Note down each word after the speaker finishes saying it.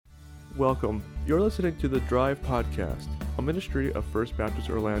Welcome. You're listening to the Drive Podcast, a ministry of First Baptist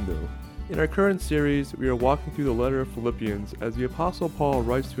Orlando. In our current series, we are walking through the letter of Philippians as the Apostle Paul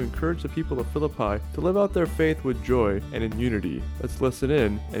writes to encourage the people of Philippi to live out their faith with joy and in unity. Let's listen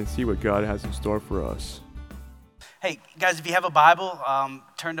in and see what God has in store for us. Hey, guys, if you have a Bible,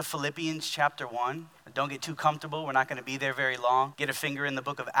 turn to Philippians chapter 1. Don't get too comfortable. We're not going to be there very long. Get a finger in the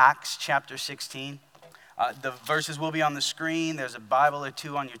book of Acts chapter 16. The verses will be on the screen. There's a Bible or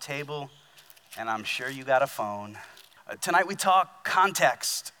two on your table, and I'm sure you got a phone. Tonight we talk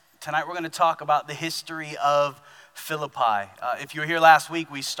context. Tonight we're going to talk about the history of Philippi. If you were here last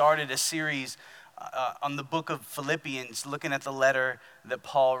week, we started a series on the book of Philippians, looking at the letter that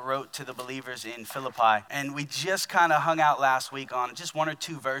Paul wrote to the believers in Philippi. And we just kind of hung out last week on just one or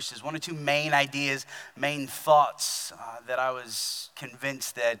two verses, one or two main ideas, main thoughts that I was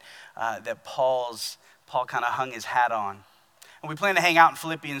convinced that Paul kind of hung his hat on. And we plan to hang out in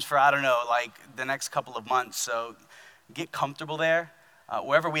Philippians for, like the next couple of months. So get comfortable there.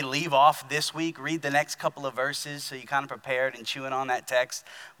 Wherever we leave off this week, read the next couple of verses so you're kind of prepared and chewing on that text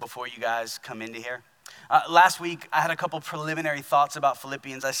before you guys come into here. Last week, I had a couple preliminary thoughts about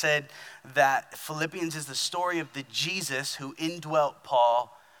Philippians. I said that Philippians is the story of the Jesus who indwelt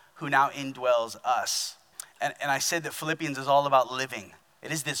Paul, who now indwells us. And I said that Philippians is all about living.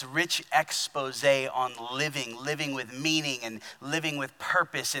 It is this rich expose on living with meaning and living with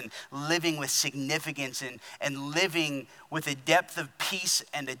purpose and living with significance and living with a depth of peace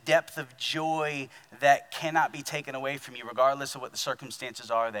and a depth of joy that cannot be taken away from you, regardless of what the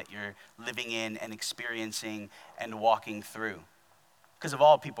circumstances are that you're living in and experiencing and walking through. Because of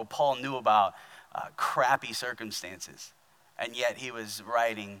all people, Paul knew about crappy circumstances, and yet he was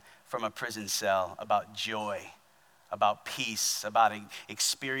writing from a prison cell about joy, about peace, about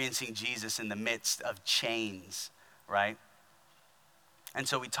experiencing Jesus in the midst of chains, right? And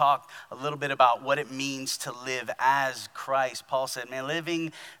so we talked a little bit about what it means to live as Christ. Paul said, man,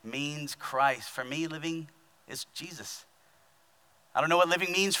 living means Christ. For me, living is Jesus. I don't know what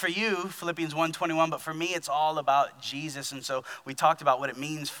living means for you, Philippians 1:21, but for me, it's all about Jesus. And so we talked about what it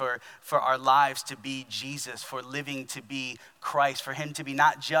means for our lives to be Jesus, for living to be Christ, for him to be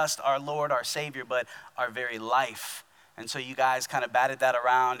not just our Lord, our Savior, but our very life. And so you guys kind of batted that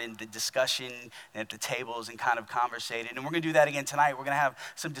around in the discussion at the tables and kind of conversated. And we're going to do that again tonight. We're going to have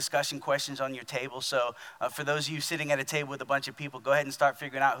some discussion questions on your table. So for those of you sitting at a table with a bunch of people, go ahead and start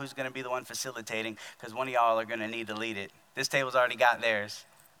figuring out who's going to be the one facilitating, because one of y'all are going to need to lead it. This table's already got theirs.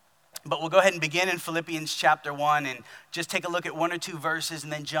 But we'll go ahead and begin in Philippians chapter 1 and just take a look at one or two verses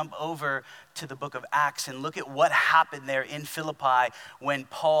and then jump over to the book of Acts and look at what happened there in Philippi when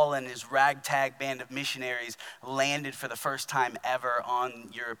Paul and his ragtag band of missionaries landed for the first time ever on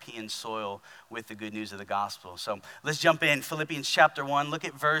European soil with the good news of the gospel. So let's jump in. Philippians chapter 1, look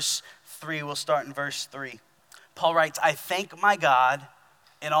at verse 3. We'll start in verse 3. Paul writes, I thank my God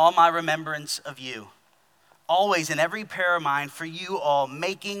in all my remembrance of you, always in every prayer of mine for you all,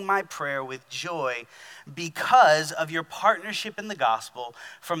 making my prayer with joy because of your partnership in the gospel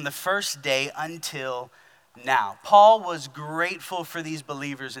from the first day until now. Paul was grateful for these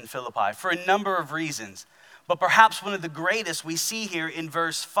believers in Philippi for a number of reasons, but perhaps one of the greatest we see here in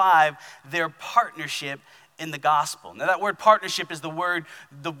verse 5, their partnership in the gospel. Now that word partnership is the word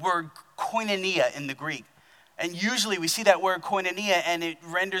koinonia in the Greek. And usually we see that word koinonia and it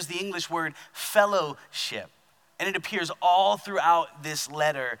renders the English word fellowship. And it appears all throughout this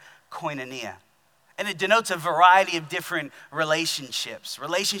letter, koinonia. And it denotes a variety of different relationships.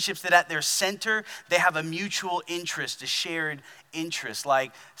 Relationships that at their center, they have a mutual interest, a shared interest.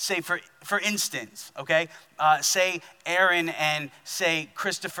 Like, say, for instance, okay? Say Aaron and, say,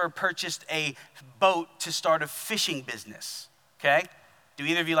 Christopher purchased a boat to start a fishing business, okay? Do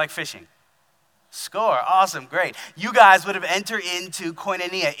either of you like fishing? Score. Awesome. Great. You guys would have entered into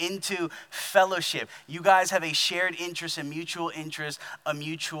koinonia, into fellowship. You guys have a shared interest, a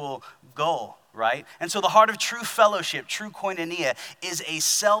mutual goal, right? And so the heart of true fellowship, true koinonia, is a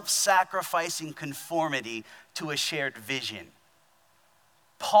self-sacrificing conformity to a shared vision.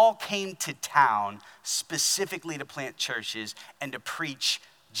 Paul came to town specifically to plant churches and to preach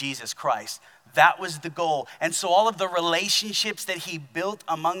Jesus Christ. That was the goal. And so all of the relationships that he built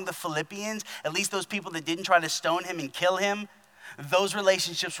among the Philippians, at least those people that didn't try to stone him and kill him, those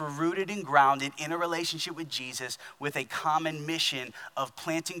relationships were rooted and grounded in a relationship with Jesus with a common mission of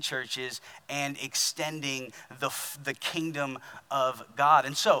planting churches and extending the kingdom of God.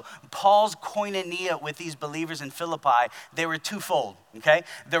 And so Paul's koinonia with these believers in Philippi, they were twofold, okay?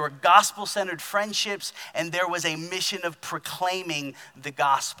 There were gospel-centered friendships and there was a mission of proclaiming the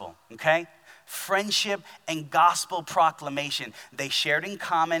gospel, okay? friendship, and gospel proclamation. They shared in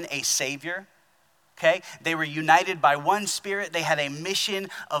common a Savior. Okay? They were united by one Spirit. They had a mission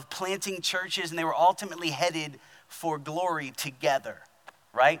of planting churches, and they were ultimately headed for glory together,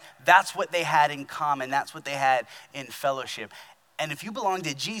 right? That's what they had in common. That's what they had in fellowship. And if you belong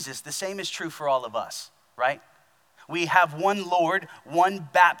to Jesus, the same is true for all of us, right? We have one Lord, one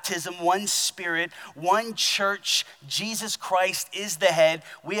baptism, one Spirit, one church. Jesus Christ is the head.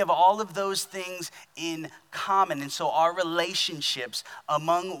 We have all of those things in common. And so our relationships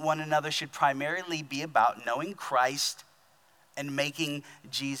among one another should primarily be about knowing Christ and making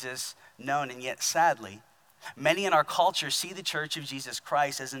Jesus known. And yet, sadly, many in our culture see the Church of Jesus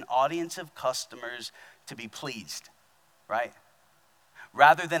Christ as an audience of customers to be pleased, right?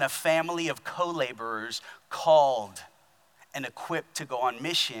 Rather than a family of co-laborers called and equipped to go on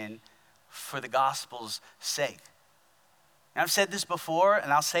mission for the gospel's sake. And I've said this before,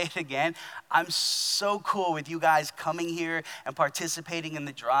 and I'll say it again. I'm so cool with you guys coming here and participating in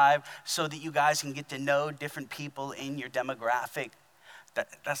the drive so that you guys can get to know different people in your demographic.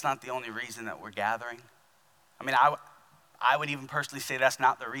 That's not the only reason that we're gathering. I mean, I would even personally say that's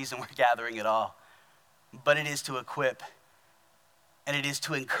not the reason we're gathering at all. But it is to equip, and it is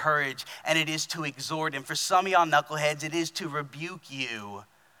to encourage, and it is to exhort. And for some of y'all knuckleheads, it is to rebuke you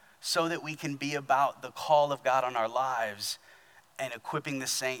so that we can be about the call of God on our lives and equipping the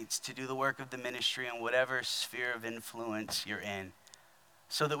saints to do the work of the ministry in whatever sphere of influence you're in,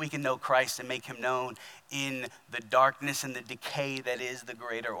 so that we can know Christ and make him known in the darkness and the decay that is the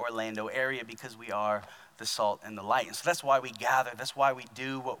greater Orlando area, because we are the salt and the light. And so that's why we gather. That's why we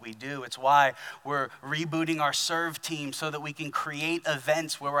do what we do. It's why we're rebooting our serve team so that we can create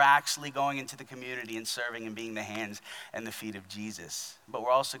events where we're actually going into the community and serving and being the hands and the feet of Jesus. But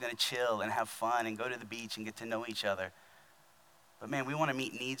we're also going to chill and have fun and go to the beach and get to know each other. But man, we want to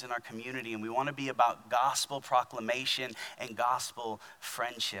meet needs in our community, and we want to be about gospel proclamation and gospel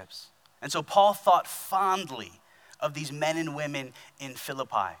friendships. And so Paul thought fondly of these men and women in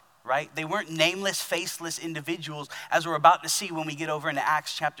Philippi, right? They weren't nameless, faceless individuals, as we're about to see when we get over into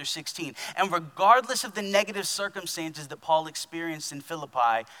Acts chapter 16. And regardless of the negative circumstances that Paul experienced in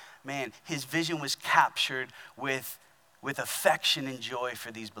Philippi, man, his vision was captured with affection and joy for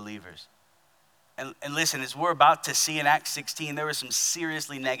these believers. And listen, as we're about to see in Acts 16, there were some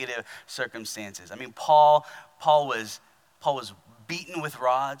seriously negative circumstances. I mean, Paul was beaten with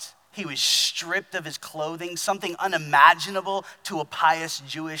rods. He was stripped of his clothing, something unimaginable to a pious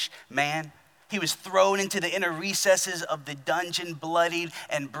Jewish man. He was thrown into the inner recesses of the dungeon, bloodied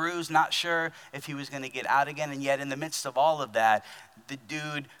and bruised, not sure if he was going to get out again. And yet in the midst of all of that, the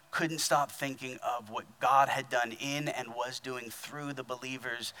dude couldn't stop thinking of what God had done in and was doing through the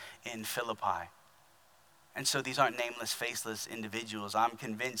believers in Philippi. And so these aren't nameless, faceless individuals. I'm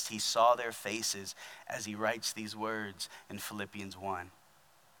convinced he saw their faces as he writes these words in Philippians 1.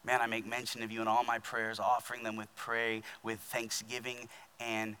 Man, I make mention of you in all my prayers, offering them with thanksgiving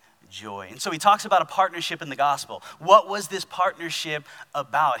and joy. And so he talks about a partnership in the gospel. What was this partnership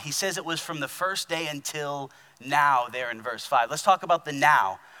about? He says it was from the first day until now, there in verse 5. Let's talk about the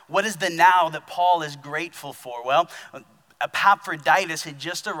now. What is the now that Paul is grateful for? Well, Epaphroditus had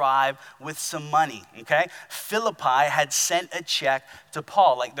just arrived with some money, okay? Philippi had sent a check to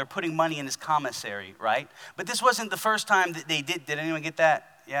Paul, like they're putting money in his commissary, right? But this wasn't the first time that they did. Did anyone get that?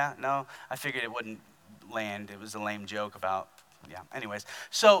 Yeah? No? I figured it wouldn't land. It was a lame joke about, anyways.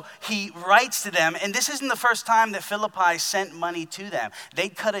 So he writes to them, and this isn't the first time that Philippi sent money to them. They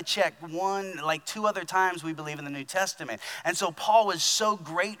cut a check two other times, we believe, in the New Testament. And so Paul was so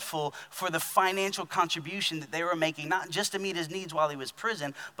grateful for the financial contribution that they were making, not just to meet his needs while he was in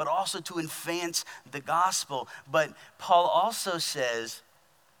prison, but also to advance the gospel. But Paul also says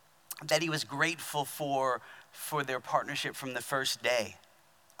that he was grateful for their partnership from the first day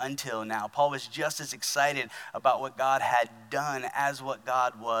until now. Paul was just as excited about what God had done as what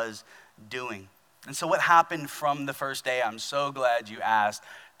God was doing. And so what happened from the first day? I'm so glad you asked.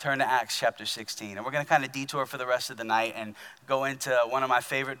 Turn to Acts chapter 16. And we're going to kind of detour for the rest of the night and go into one of my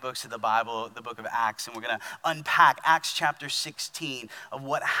favorite books of the Bible, the book of Acts. And we're going to unpack Acts chapter 16 of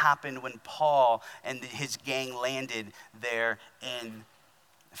what happened when Paul and his gang landed there in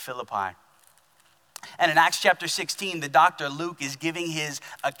Philippi. And in Acts chapter 16, the doctor Luke is giving his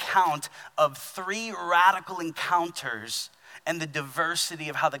account of 3 radical encounters and the diversity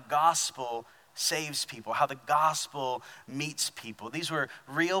of how the gospel saves people, how the gospel meets people. These were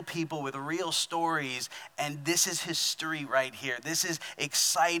real people with real stories, and this is history right here. This is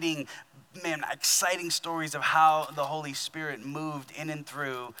exciting stories of how the Holy Spirit moved in and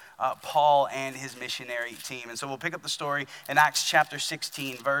through Paul and his missionary team. And so we'll pick up the story in Acts chapter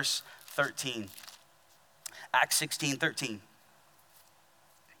 16, verse 13. Acts 16:13.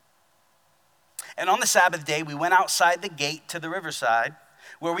 And on the Sabbath day, we went outside the gate to the riverside,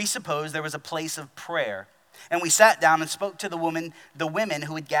 where we supposed there was a place of prayer. And we sat down and spoke to the women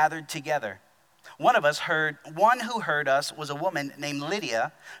who had gathered together. One who heard us was a woman named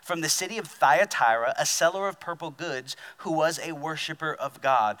Lydia from the city of Thyatira, a seller of purple goods, who was a worshiper of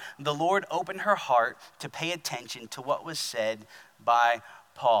God. The Lord opened her heart to pay attention to what was said by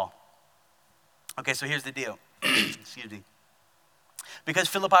Paul. Okay, so here's the deal. Excuse me. Because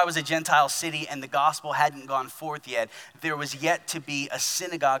Philippi was a Gentile city and the gospel hadn't gone forth yet, there was yet to be a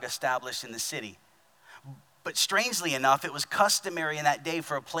synagogue established in the city. But strangely enough, it was customary in that day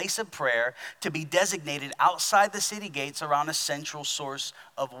for a place of prayer to be designated outside the city gates around a central source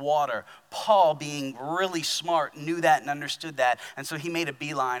of water. Paul, being really smart, knew that and understood that. And so he made a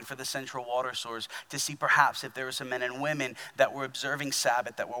beeline for the central water source to see perhaps if there were some men and women that were observing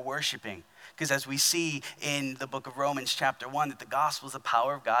Sabbath, that were worshiping. Because as we see in the book of Romans chapter 1, that the gospel is the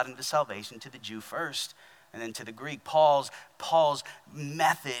power of God unto salvation to the Jew first, and then to the Greek. Paul's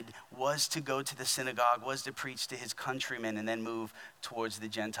method was to go to the synagogue, was to preach to his countrymen, and then move towards the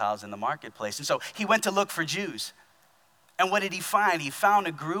Gentiles in the marketplace. And so he went to look for Jews. And what did he find? He found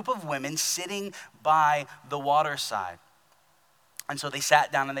a group of women sitting by the waterside. And so they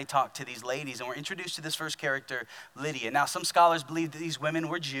sat down and they talked to these ladies, and we're introduced to this first character, Lydia. Now, some scholars believe that these women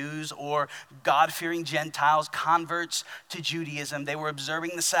were Jews or God-fearing Gentiles, converts to Judaism. They were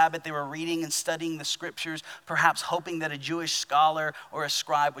observing the Sabbath. They were reading and studying the scriptures, perhaps hoping that a Jewish scholar or a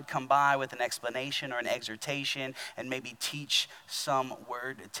scribe would come by with an explanation or an exhortation and maybe teach some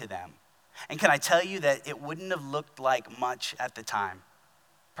word to them. And can I tell you that it wouldn't have looked like much at the time?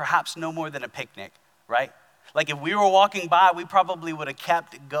 Perhaps no more than a picnic, right? Like if we were walking by, we probably would have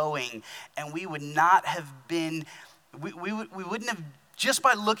kept going, and we would not have been, we wouldn't have, just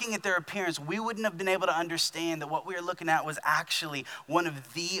by looking at their appearance, we wouldn't have been able to understand that what we were looking at was actually one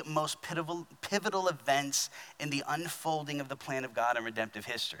of the most pivotal events in the unfolding of the plan of God in redemptive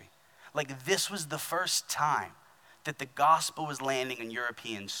history. Like this was the first time that the gospel was landing on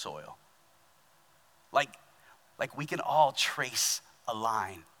European soil. Like we can all trace a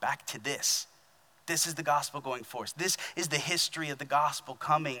line back to this. This is the gospel going forth. This is the history of the gospel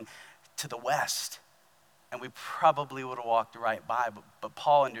coming to the West. And we probably would have walked right by, but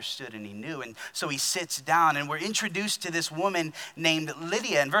Paul understood and he knew. And so he sits down, and we're introduced to this woman named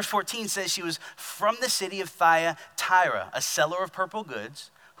Lydia. And verse 14 says she was from the city of Thyatira, a seller of purple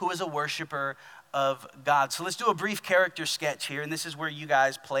goods, who was a worshiper of God. So let's do a brief character sketch here, and this is where you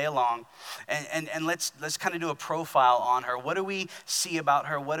guys play along. And let's kind of do a profile on her. What do we see about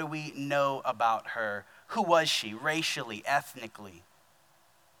her? What do we know about her? Who was she, racially, ethnically?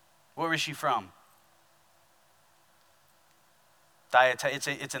 Where was she from?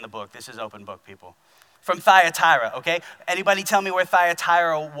 It's in the book. This is open book, people. From Thyatira, okay? Anybody tell me where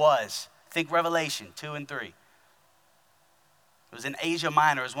Thyatira was? Think Revelation 2 and 3. It was in Asia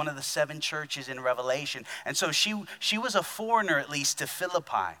Minor. It was one of the 7 churches in Revelation. And so she was a foreigner, at least, to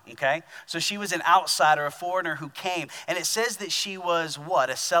Philippi, okay? So she was an outsider, a foreigner who came. And it says that she was what?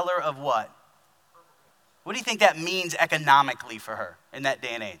 A seller of what? What do you think that means economically for her in that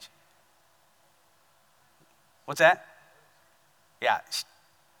day and age? What's that? Yeah,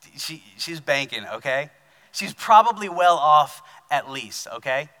 she's banking, okay? She's probably well off at least,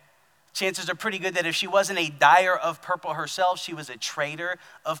 okay? Chances are pretty good that if she wasn't a dyer of purple herself, she was a trader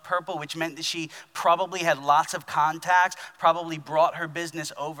of purple, which meant that she probably had lots of contacts, probably brought her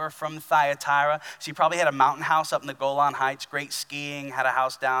business over from Thyatira. She probably had a mountain house up in the Golan Heights, great skiing, had a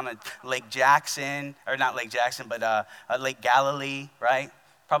house down at Lake Jackson, or not Lake Jackson, but Lake Galilee, right?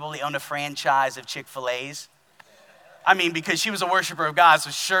 Probably owned a franchise of Chick-fil-A's. I mean, because she was a worshiper of God, so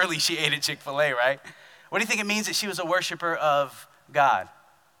surely she ate at Chick-fil-A, right? What do you think it means that she was a worshiper of God?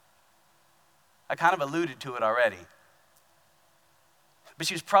 I kind of alluded to it already. But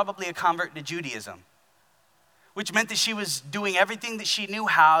she was probably a convert to Judaism, which meant that she was doing everything that she knew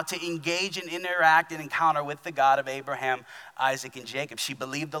how to engage and interact and encounter with the God of Abraham, Isaac, and Jacob. She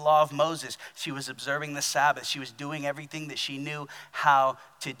believed the law of Moses. She was observing the Sabbath. She was doing everything that she knew how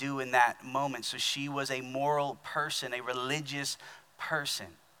to do in that moment. So she was a moral person, a religious person.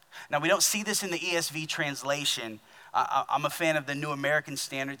 Now, we don't see this in the ESV translation. I'm a fan of the New American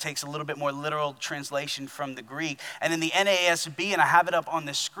Standard. It takes a little bit more literal translation from the Greek. And in the NASB, and I have it up on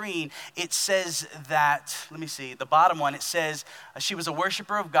the screen, it says that, let me see, the bottom one, it says she was a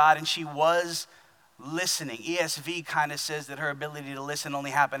worshiper of God and she was listening. ESV kind of says that her ability to listen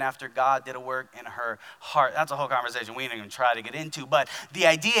only happened after God did a work in her heart. That's a whole conversation we ain't even try to get into. But the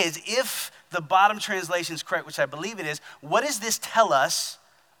idea is, if the bottom translation is correct, which I believe it is, what does this tell us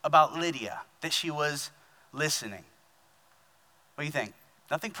about Lydia? That she was listening. What do you think?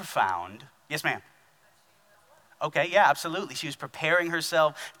 Nothing profound. Yes, ma'am. Okay, yeah, absolutely. She was preparing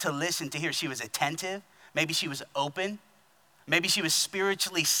herself to listen, to hear. She was attentive. Maybe she was open. Maybe she was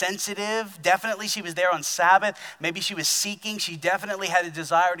spiritually sensitive. Definitely she was there on Sabbath. Maybe she was seeking. She definitely had a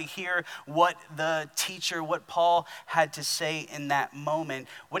desire to hear what the teacher, what Paul had to say in that moment.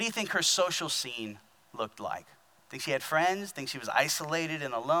 What do you think her social scene looked like? Think she had friends? Think she was isolated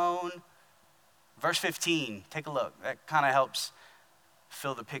and alone? Verse 15, take a look. That kind of helps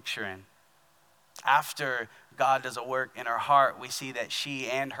fill the picture in. After God does a work in her heart, we see that she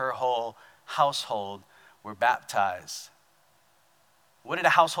and her whole household were baptized. What did a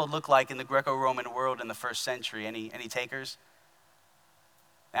household look like in the Greco-Roman world in the first century? Any takers?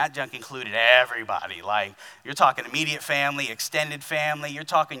 That junk included everybody. Like, you're talking immediate family, extended family. You're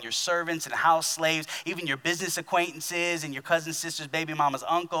talking your servants and house slaves, even your business acquaintances and your cousin, sister's baby mama's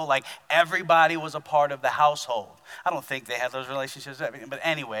uncle. Like, everybody was a part of the household. I don't think they had those relationships, but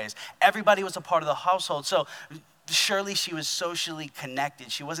anyways, everybody was a part of the household. So surely she was socially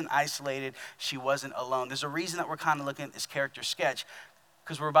connected. She wasn't isolated. She wasn't alone. There's a reason that we're kind of looking at this character sketch,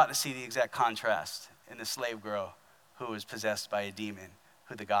 because we're about to see the exact contrast in the slave girl who was possessed by a demon,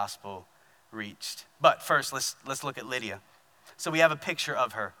 who the gospel reached. But first, let's look at Lydia. So we have a picture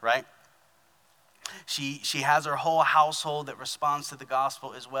of her, right? She has her whole household that responds to the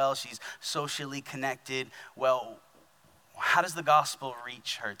gospel as well. She's socially connected. Well, how does the gospel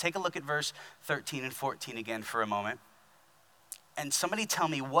reach her? Take a look at verse 13 and 14 again for a moment. And somebody tell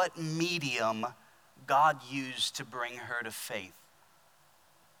me what medium God used to bring her to faith.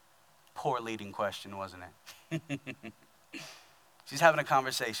 Poor leading question, wasn't it? She's having a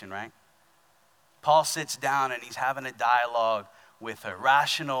conversation, right? Paul sits down and he's having a dialogue with her.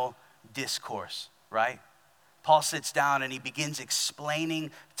 Rational discourse, right? Paul sits down and he begins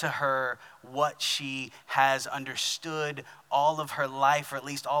explaining to her what she has understood all of her life, or at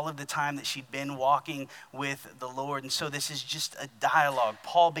least all of the time that she'd been walking with the Lord. And so this is just a dialogue.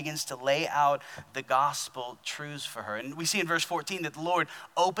 Paul begins to lay out the gospel truths for her. And we see in verse 14 that the Lord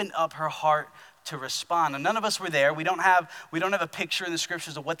opened up her heart to respond. And none of us were there. We don't have a picture in the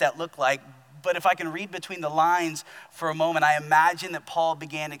scriptures of what that looked like. But if I can read between the lines for a moment, I imagine that Paul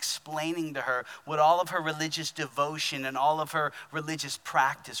began explaining to her what all of her religious devotion and all of her religious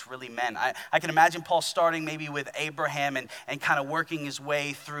practice really meant. I can imagine Paul starting maybe with Abraham and kind of working his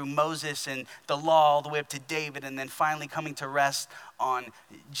way through Moses and the law all the way up to David, and then finally coming to rest on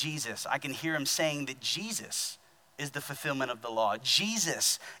Jesus. I can hear him saying that Jesus is the fulfillment of the law.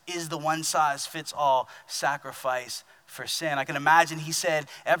 Jesus is the one-size-fits-all sacrifice for sin. I can imagine he said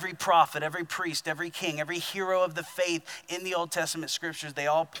every prophet, every priest, every king, every hero of the faith in the Old Testament scriptures, they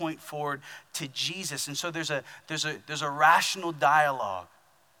all point forward to Jesus. And so there's a rational dialogue.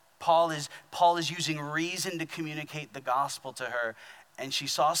 Paul is using reason to communicate the gospel to her, and she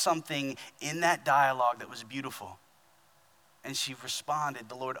saw something in that dialogue that was beautiful. And she responded.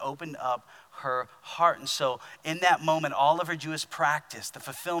 The Lord opened up her heart. And so in that moment, all of her Jewish practice, the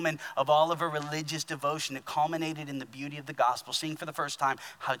fulfillment of all of her religious devotion, it culminated in the beauty of the gospel, seeing for the first time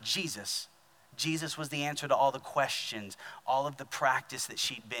how Jesus was the answer to all the questions, all of the practice that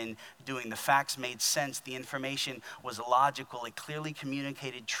she'd been doing. The facts made sense. The information was logical. It clearly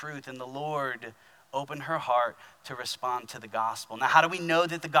communicated truth. And the Lord opened her heart to respond to the gospel. Now, how do we know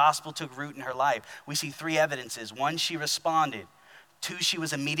that the gospel took root in her life? We see three evidences. One, she responded. Two, she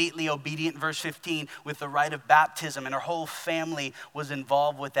was immediately obedient, verse 15, with the rite of baptism, and her whole family was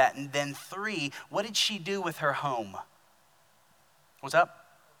involved with that. And then three, what did she do with her home? What's up?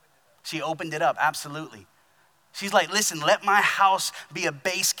 She opened it up, absolutely. She's like, listen, let my house be a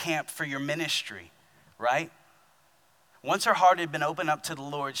base camp for your ministry, right? Once her heart had been opened up to the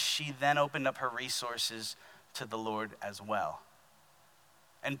Lord, she then opened up her resources to the Lord as well.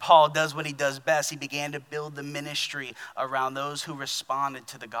 And Paul does what he does best. He began to build the ministry around those who responded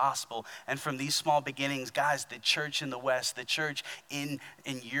to the gospel. And from these small beginnings, guys, the church in the West, the church in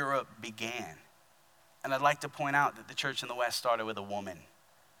Europe began. And I'd like to point out that the church in the West started with a woman.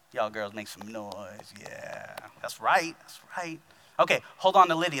 Y'all girls make some noise. Yeah, that's right. Okay, hold on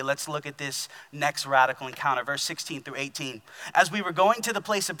to Lydia. Let's look at this next radical encounter, verse 16 through 18. As we were going to the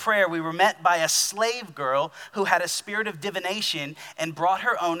place of prayer, we were met by a slave girl who had a spirit of divination and brought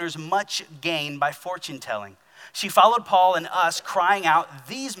her owners much gain by fortune telling. She followed Paul and us, crying out,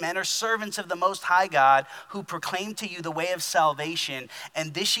 "These men are servants of the Most High God who proclaim to you the way of salvation."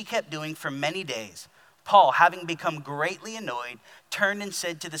 And this she kept doing for many days. Paul, having become greatly annoyed, turned and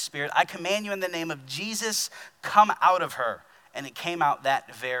said to the spirit, "I command you in the name of Jesus, come out of her." And it came out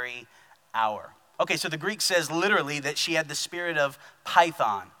that very hour. Okay, so the Greek says literally that she had the spirit of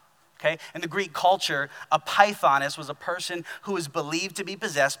Python. Okay? In the Greek culture, a Pythoness was a person who was believed to be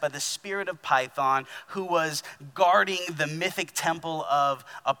possessed by the spirit of Python, who was guarding the mythic temple of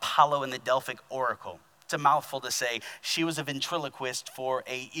Apollo in the Delphic oracle. It's a mouthful to say she was a ventriloquist for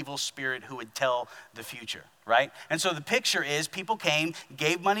an evil spirit who would tell the future, right? And so the picture is people came,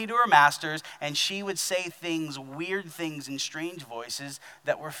 gave money to her masters, and she would say things, weird things in strange voices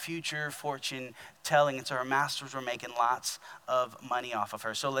that were future fortune telling. And so her masters were making lots of money off of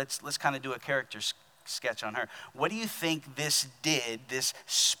her. So let's kind of do a character sketch on her. What do you think this did, this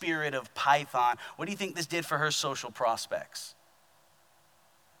spirit of Python, what do you think this did for her social prospects?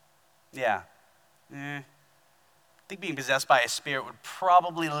 Yeah. I think being possessed by a spirit would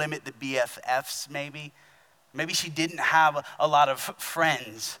probably limit the BFFs, maybe. Maybe she didn't have a lot of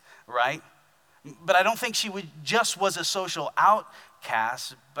friends, right? But I don't think she just was a social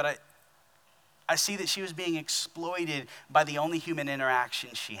outcast, but I see that she was being exploited by the only human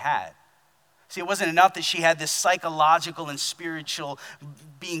interaction she had. See, it wasn't enough that she had this psychological and spiritual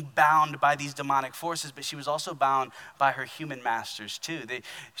being bound by these demonic forces, but she was also bound by her human masters too.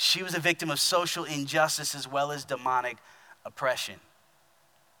 She was a victim of social injustice as well as demonic oppression.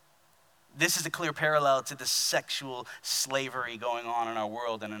 This is a clear parallel to the sexual slavery going on in our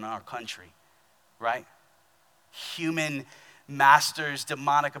world and in our country, right? Human masters,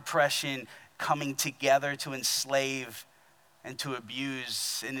 demonic oppression coming together to enslave and to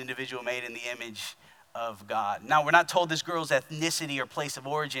abuse an individual made in the image of God. Now, we're not told this girl's ethnicity or place of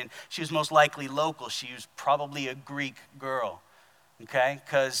origin. She was most likely local. She was probably a Greek girl, okay?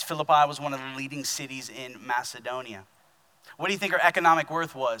 Because Philippi was one of the leading cities in Macedonia. What do you think her economic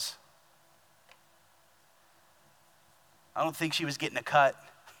worth was? I don't think she was getting a cut.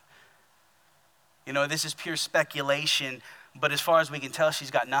 You know, this is pure speculation, but as far as we can tell, she's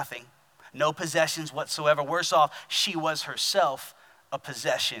got nothing. No possessions whatsoever. Worse off, she was herself a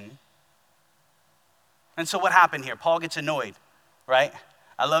possession. And so what happened here? Paul gets annoyed, right?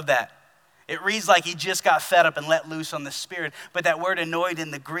 I love that. It reads like he just got fed up and let loose on the spirit. But that word annoyed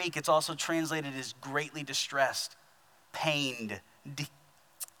in the Greek, it's also translated as greatly distressed, pained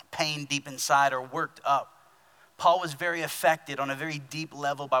deep inside or worked up. Paul was very affected on a very deep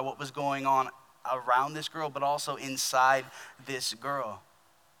level by what was going on around this girl, but also inside this girl.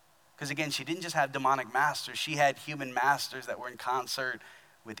 Because again, she didn't just have demonic masters, she had human masters that were in concert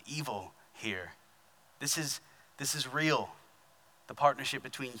with evil here. This is real, the partnership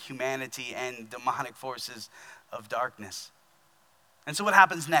between humanity and demonic forces of darkness. And so what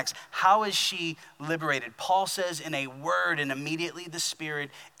happens next? How is she liberated? Paul says in a word, and immediately the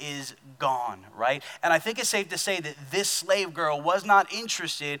spirit is gone, right? And I think it's safe to say that this slave girl was not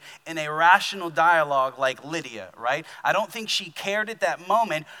interested in a rational dialogue like Lydia, right? I don't think she cared at that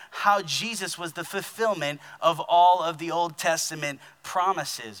moment how Jesus was the fulfillment of all of the Old Testament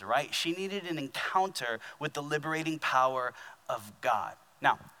promises, right? She needed an encounter with the liberating power of God.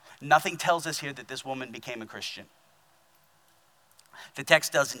 Now, nothing tells us here that this woman became a Christian. The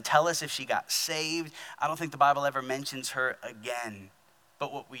text doesn't tell us if she got saved. I don't think the Bible ever mentions her again.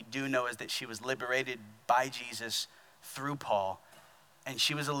 But what we do know is that she was liberated by Jesus through Paul, and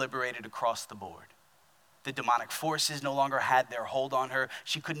she was liberated across the board. The demonic forces no longer had their hold on her.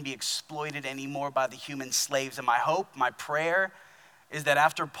 She couldn't be exploited anymore by the human slaves. And my hope, my prayer, is that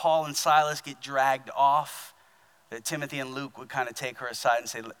after Paul and Silas get dragged off, that Timothy and Luke would kind of take her aside and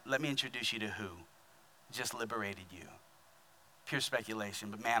say, let me introduce you to who just liberated you. Pure speculation,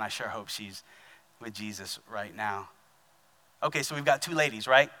 but man, I sure hope she's with Jesus right now. Okay, so we've got two ladies,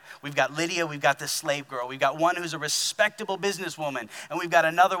 right? We've got Lydia, we've got this slave girl. We've got one who's a respectable businesswoman, and we've got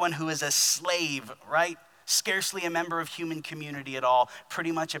another one who is a slave, right? Scarcely a member of human community at all,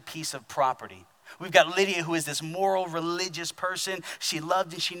 pretty much a piece of property. We've got Lydia, who is this moral, religious person. She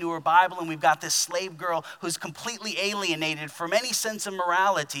loved and she knew her Bible, and we've got this slave girl who's completely alienated from any sense of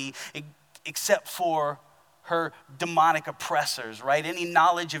morality except for her demonic oppressors, right? Any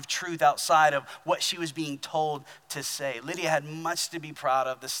knowledge of truth outside of what she was being told to say. Lydia had much to be proud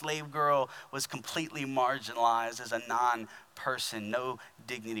of. The slave girl was completely marginalized as a non-person, no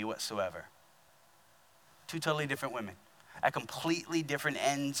dignity whatsoever. Two totally different women at completely different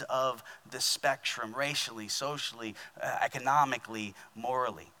ends of the spectrum, racially, socially, economically,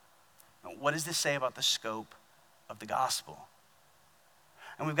 morally. Now, what does this say about the scope of the gospel?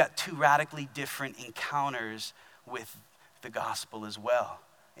 And we've got two radically different encounters with the gospel as well.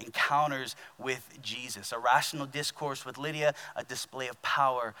 Encounters with Jesus. A rational discourse with Lydia, a display of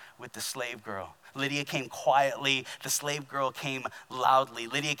power with the slave girl. Lydia came quietly, the slave girl came loudly.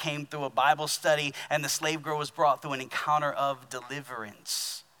 Lydia came through a Bible study, and the slave girl was brought through an encounter of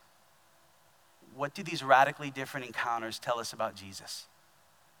deliverance. what do these radically different encounters tell us about Jesus?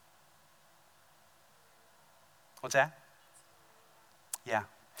 What's that? Yeah.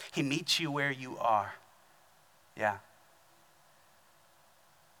 He meets you where you are. Yeah.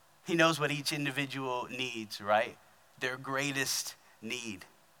 He knows what each individual needs, right? Their greatest need.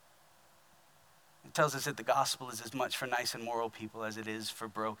 It tells us that the gospel is as much for nice and moral people as it is for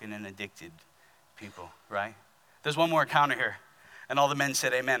broken and addicted people, right? There's one more encounter here. And all the men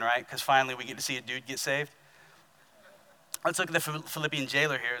said amen, right? Because finally we get to see a dude get saved. Let's look at the Philippian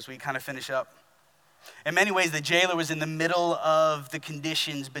jailer here as we kind of finish up. In many ways, the jailer was in the middle of the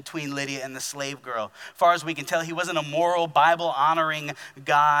conditions between Lydia and the slave girl. As far as we can tell, he wasn't a moral, Bible-honoring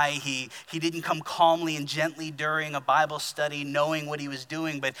guy. He didn't come calmly and gently during a Bible study knowing what he was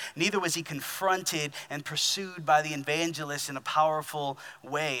doing, but neither was he confronted and pursued by the evangelist in a powerful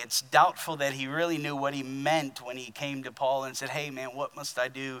way. It's doubtful that he really knew what he meant when he came to Paul and said, hey man, what must I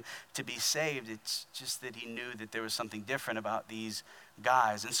do to be saved? It's just that he knew that there was something different about these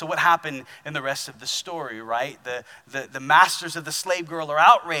guys. And so what happened in the rest of the story, right? The masters of the slave girl are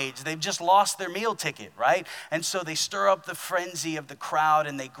outraged. They've just lost their meal ticket, right? And so they stir up the frenzy of the crowd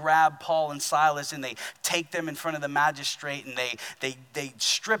and they grab Paul and Silas and they take them in front of the magistrate and they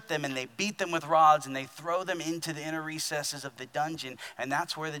strip them and they beat them with rods and they throw them into the inner recesses of the dungeon. And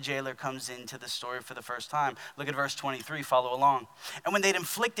that's where the jailer comes into the story for the first time. Look at verse 23, follow along. And when they'd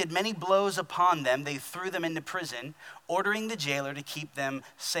inflicted many blows upon them, they threw them into prison, ordering the jailer to keep them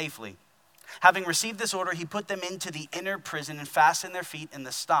safely. Having received this order, he put them into the inner prison and fastened their feet in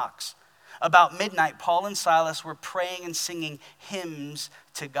the stocks. About midnight, Paul and Silas were praying and singing hymns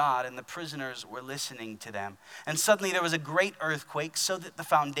to God, and the prisoners were listening to them. And suddenly there was a great earthquake, so that the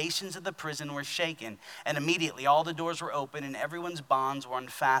foundations of the prison were shaken. And immediately all the doors were open, and everyone's bonds were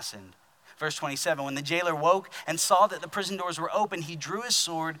unfastened. Verse 27, when the jailer woke and saw that the prison doors were open, he drew his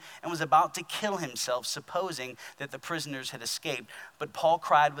sword and was about to kill himself, supposing that the prisoners had escaped. But Paul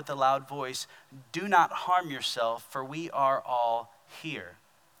cried with a loud voice, do not harm yourself, for we are all here.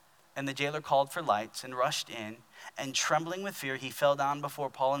 And the jailer called for lights and rushed in, and trembling with fear, he fell down before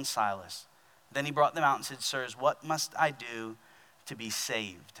Paul and Silas. Then he brought them out and said, sirs, what must I do to be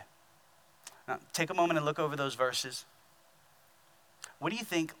saved? Now, take a moment and look over those verses. What do you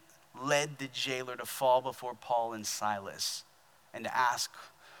think led the jailer to fall before Paul and Silas and to ask,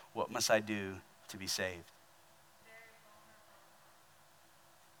 what must I do to be saved?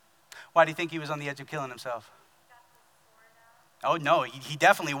 Why do you think he was on the edge of killing himself? Oh no, he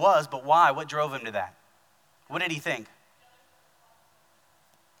definitely was, but why? What drove him to that? What did he think?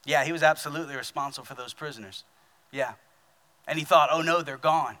 Yeah, he was absolutely responsible for those prisoners. Yeah. And he thought, oh no, they're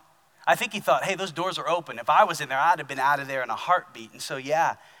gone. I think he thought, hey, those doors are open. If I was in there, I'd have been out of there in a heartbeat. And so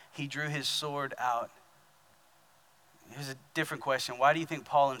yeah, he drew his sword out. Here's a different question. Why do you think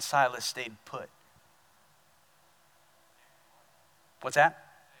Paul and Silas stayed put? What's that?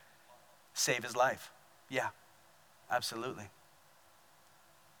 Save his life. Yeah, absolutely.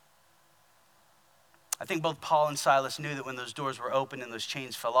 I think both Paul and Silas knew that when those doors were open and those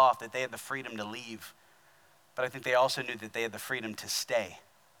chains fell off, that they had the freedom to leave. But I think they also knew that they had the freedom to stay,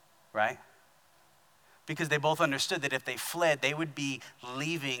 right? Because they both understood that if they fled, they would be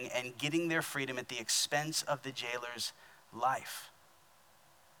leaving and getting their freedom at the expense of the jailer's life.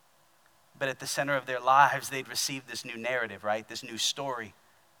 But at the center of their lives, they'd received this new narrative, right? This new story.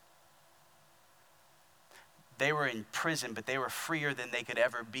 They were in prison, but they were freer than they could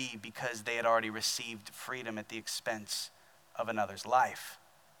ever be because they had already received freedom at the expense of another's life.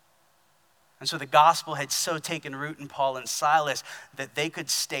 And so the gospel had so taken root in Paul and Silas that they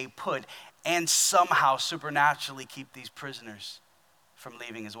could stay put and somehow supernaturally keep these prisoners from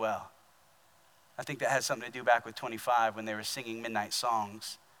leaving as well. I think that has something to do back with 25 when they were singing midnight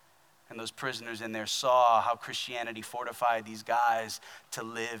songs. And those prisoners in there saw how Christianity fortified these guys to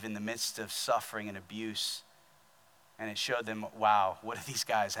live in the midst of suffering and abuse. And it showed them, wow, what do these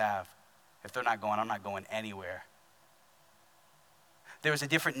guys have? If they're not going, I'm not going anywhere. There was a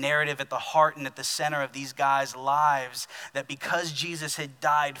different narrative at the heart and at the center of these guys' lives, that because Jesus had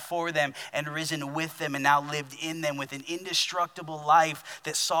died for them and risen with them and now lived in them with an indestructible life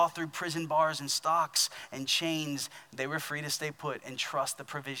that saw through prison bars and stocks and chains, they were free to stay put and trust the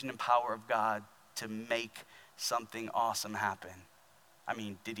provision and power of God to make something awesome happen. I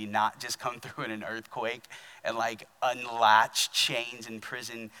mean, did he not just come through in an earthquake and unlatch chains and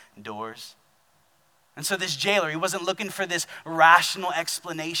prison doors? And so this jailer, he wasn't looking for this rational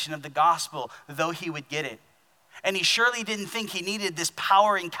explanation of the gospel, though he would get it. And he surely didn't think he needed this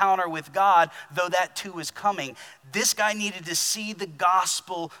power encounter with God, though that too was coming. This guy needed to see the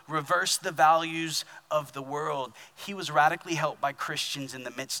gospel reverse the values of the world. He was radically helped by Christians in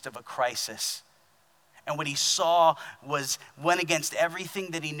the midst of a crisis. And what he saw went against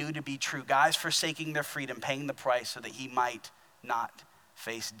everything that he knew to be true. Guys forsaking their freedom, paying the price so that he might not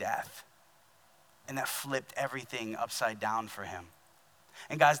face death. And that flipped everything upside down for him.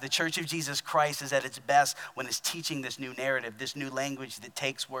 And guys, the Church of Jesus Christ is at its best when it's teaching this new narrative, this new language that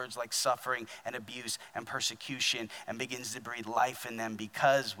takes words like suffering and abuse and persecution and begins to breathe life in them,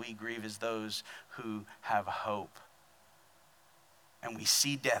 because we grieve as those who have hope. And we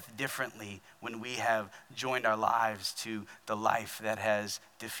see death differently when we have joined our lives to the life that has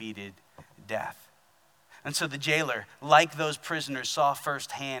defeated death. And so the jailer, like those prisoners, saw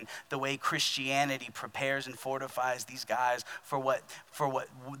firsthand the way Christianity prepares and fortifies these guys for what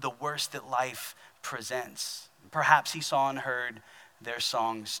the worst that life presents. Perhaps he saw and heard their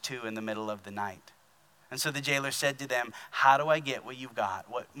songs too in the middle of the night. And so the jailer said to them, "How do I get what you've got?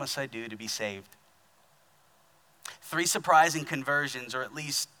 What must I do to be saved?" 3 surprising conversions, or at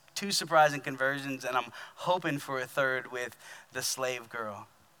least 2 surprising conversions, and I'm hoping for a third with the slave girl.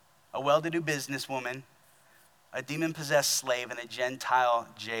 A well-to-do businesswoman, a demon-possessed slave, and a Gentile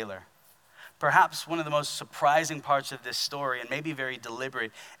jailer. Perhaps one of the most surprising parts of this story, and maybe very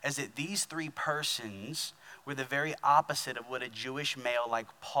deliberate, is that these 3 persons were the very opposite of what a Jewish male like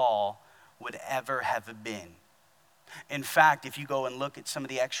Paul would ever have been. In fact, if you go and look at some of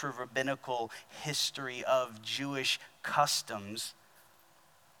the extra rabbinical history of Jewish customs,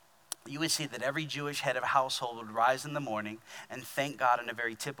 you would see that every Jewish head of a household would rise in the morning and thank God in a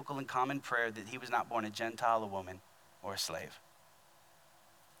very typical and common prayer that he was not born a Gentile, a woman, or a slave.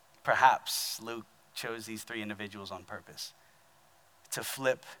 Perhaps Luke chose these 3 individuals on purpose to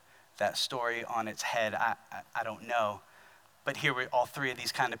flip that story on its head. I don't know. But here were all 3 of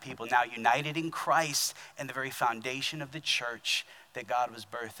these kind of people now united in Christ and the very foundation of the church that God was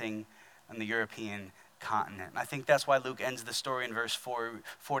birthing on the European continent. And I think that's why Luke ends the story in verse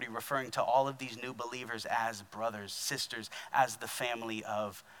 40, referring to all of these new believers as brothers, sisters, as the family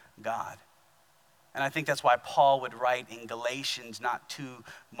of God. And I think that's why Paul would write in Galatians not too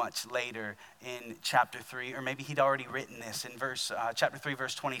much later in chapter 3, or maybe he'd already written this in chapter 3,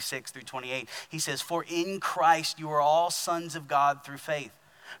 verse 26 through 28. He says, "For in Christ you are all sons of God through faith.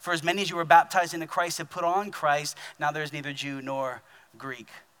 For as many as you were baptized into Christ have put on Christ. Now there is neither Jew nor Greek,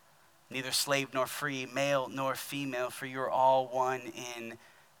 neither slave nor free, male nor female, for you are all one in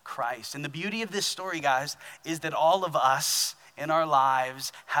Christ." And the beauty of this story, guys, is that all of us in our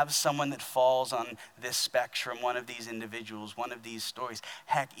lives have someone that falls on this spectrum, one of these individuals, one of these stories.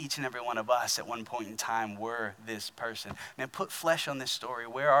 Heck, each and every one of us at one point in time were this person. Man, put flesh on this story.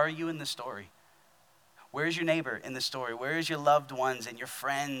 Where are you in the story? Where's your neighbor in the story? Where is your loved ones and your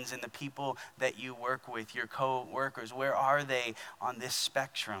friends and the people that you work with, your co-workers? Where are they on this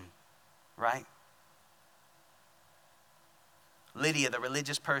spectrum, right? Lydia, the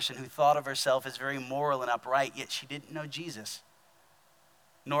religious person who thought of herself as very moral and upright, yet she didn't know Jesus,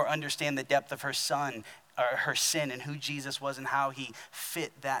 nor understand the depth of her sin and who Jesus was and how he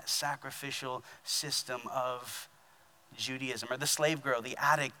fit that sacrificial system of Judaism. Or the slave girl, the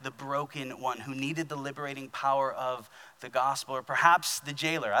addict, the broken one who needed the liberating power of the gospel. Or perhaps the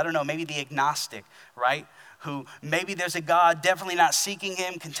jailer, I don't know, maybe the agnostic, right? Who maybe there's a God, definitely not seeking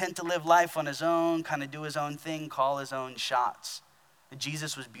him, content to live life on his own, kind of do his own thing, call his own shots.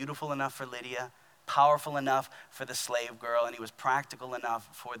 Jesus was beautiful enough for Lydia, powerful enough for the slave girl, and he was practical enough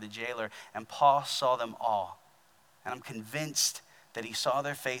for the jailer. And Paul saw them all. And I'm convinced that he saw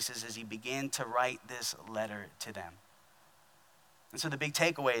their faces as he began to write this letter to them. And so the big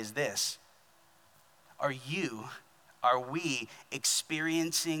takeaway is this: are we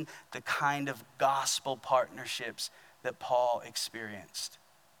experiencing the kind of gospel partnerships that Paul experienced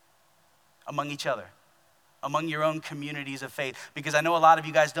among each other, among your own communities of faith? Because I know a lot of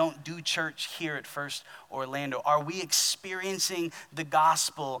you guys don't do church here at First Orlando. Are we experiencing the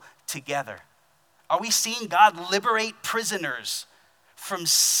gospel together? Are we seeing God liberate prisoners from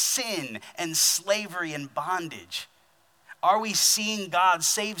sin and slavery and bondage? Are we seeing God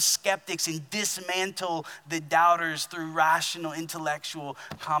save skeptics and dismantle the doubters through rational, intellectual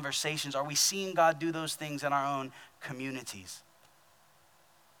conversations? Are we seeing God do those things in our own communities?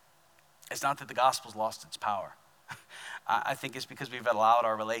 It's not that the gospel's lost its power. I think it's because we've allowed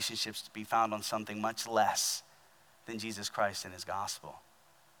our relationships to be found on something much less than Jesus Christ and his gospel.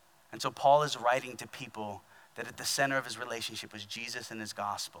 And so Paul is writing to people that at the center of his relationship was Jesus and his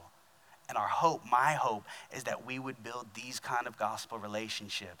gospel. And our hope, my hope, is that we would build these kind of gospel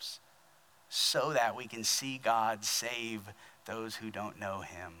relationships so that we can see God save those who don't know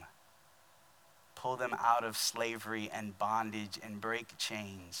him, pull them out of slavery and bondage and break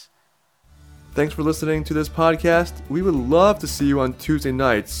chains, Thanks for listening to this podcast. We would love to see you on Tuesday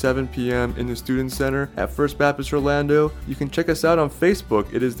nights, 7 p.m. in the Student Center at First Baptist Orlando. You can check us out on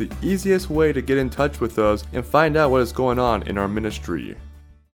Facebook. It is the easiest way to get in touch with us and find out what is going on in our ministry.